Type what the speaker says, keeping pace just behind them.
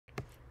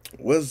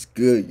What's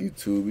good,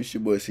 YouTube? It's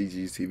your boy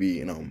Cgeezy,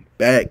 and I'm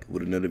back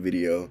with another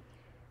video.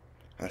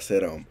 I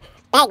said I'm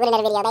back with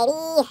another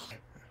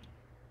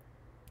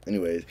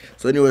video, baby.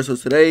 So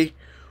today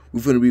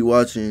we're gonna be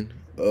watching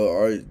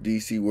our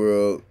DC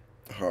World,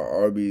 how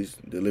Arby's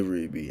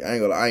delivery be. I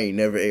ain't gonna lie, I ain't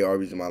never ate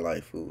Arby's in my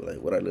life, food. Like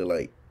what I look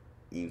like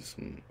eating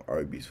some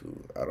Arby's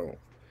food.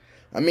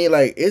 I mean,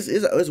 like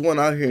it's one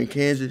out here in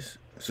Kansas.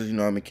 So you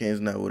know I'm in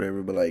Kansas now,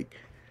 whatever. But like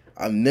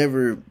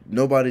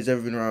nobody's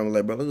ever been around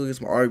like, bro, let's go get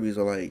some Arby's,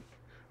 or like,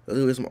 let's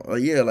go get some,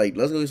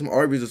 let's go get some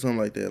Arby's or something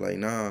like that. Like,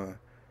 nah,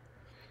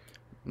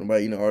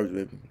 nobody eating Arby's,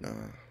 baby, nah.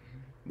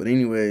 But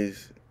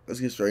anyways,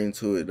 let's get straight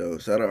into it though.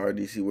 Shout out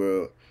RDC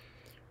World.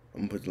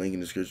 I'm gonna put the link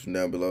in the description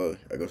down below.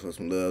 I go show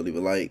some love, leave a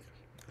like.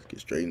 Let's get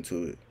straight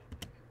into it.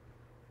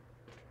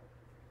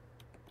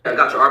 I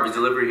got your Arby's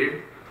delivery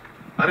here.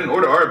 I didn't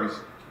order Arby's.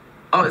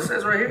 Oh, it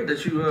says right here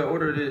that you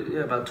ordered it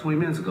about 20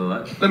 minutes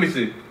ago. Let me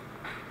see.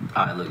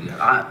 All right, look,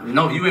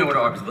 no, you ain't order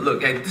Arby's, but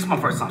look, hey, this is my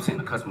first time seeing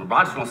a customer, bro.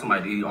 I just want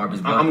somebody to eat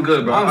Arby's, bro. I'm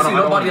good, bro. I don't see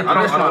nobody at the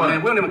restaurant,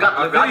 man. We don't even got.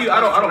 I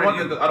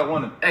don't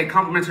want it. Hey,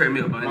 complimentary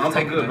meal, bro. I'm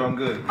good, bro. I'm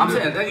good. I'm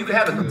saying that you can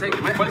have it. Take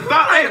it, man. But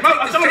stop, hey, bro.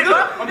 I'm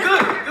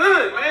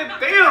good, man.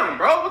 Damn,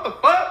 bro. What the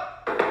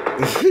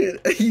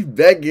fuck? You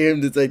begging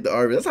him to take the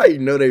Arby's. That's how you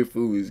know their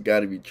food is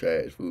gotta be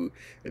trash food.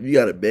 If you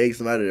gotta beg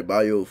somebody to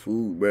buy your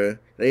food, bro,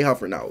 they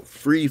offering out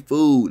free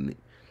food.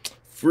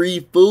 Free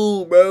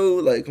food, bro.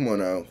 Like, come on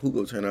now. Who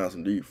go turn out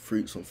some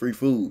free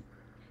food?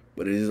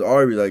 But it is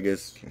Arby's, I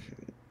guess.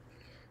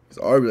 It's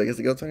Arby's, I guess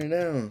they go turn it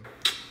down.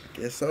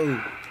 Guess so.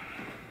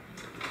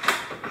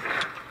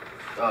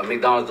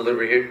 McDonald's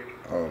delivery here.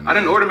 Oh, man. I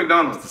didn't order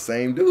McDonald's. It's the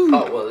same dude.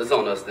 Oh, well, it's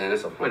on us then.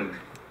 It's okay.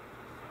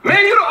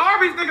 Man, you the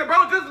Arby's nigga,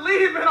 bro. Just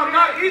leave it. I'm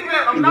not eating it.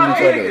 I'm not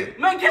eating it.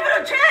 Man, give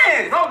it a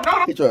chance. Bro,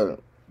 no. He tried to.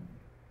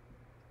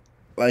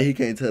 Like, he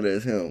can't tell that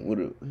it's him.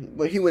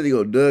 But he went to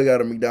go dug out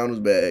a McDonald's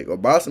bag or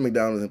buy some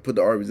McDonald's and put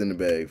the Arby's in the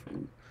bag.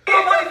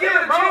 Nobody give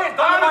it a chance.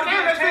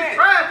 That shit's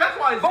trash. That's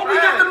why it's trash. But we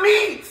got the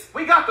meats.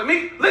 We got the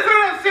meat. Listen to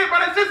that shit, bro.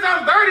 That shit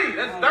sounds dirty.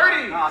 That's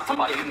dirty. Nah,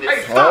 somebody eating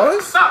Hey,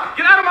 this. stop.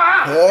 Get out of my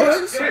house.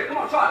 Pause. Here,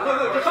 come on, try it.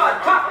 Look, try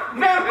it.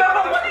 Man, what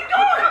are you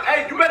doing?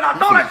 Hey, you better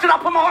not throw that shit.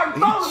 I'll put my heart and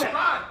soul in it.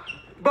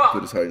 But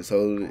Put his heart and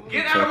soul in it.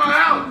 Get out of my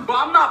house. But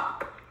I'm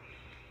not.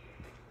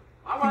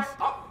 All right.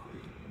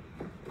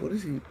 What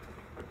is he?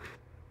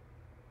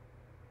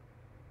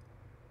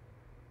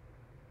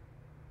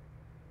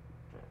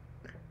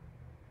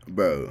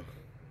 Bro,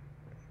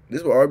 this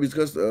is what Arby's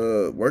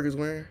workers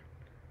wearing?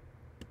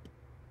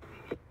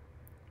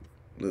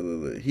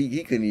 Look.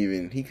 He couldn't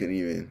even.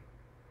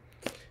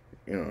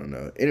 You don't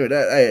know. Anyway,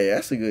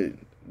 that's a good.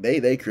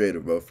 They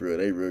creative, bro. For real,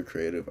 they real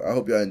creative. I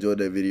hope y'all enjoyed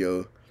that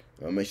video.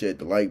 Make sure you hit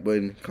the like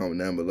button, comment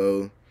down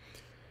below.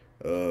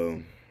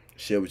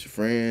 Share with your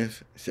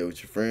friends. Share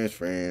with your friends.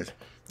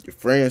 Your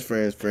friends.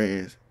 Your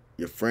friends.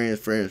 Your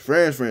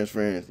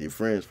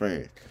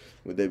friends.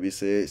 With that being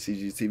said,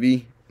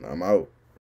 CGTV, I'm out.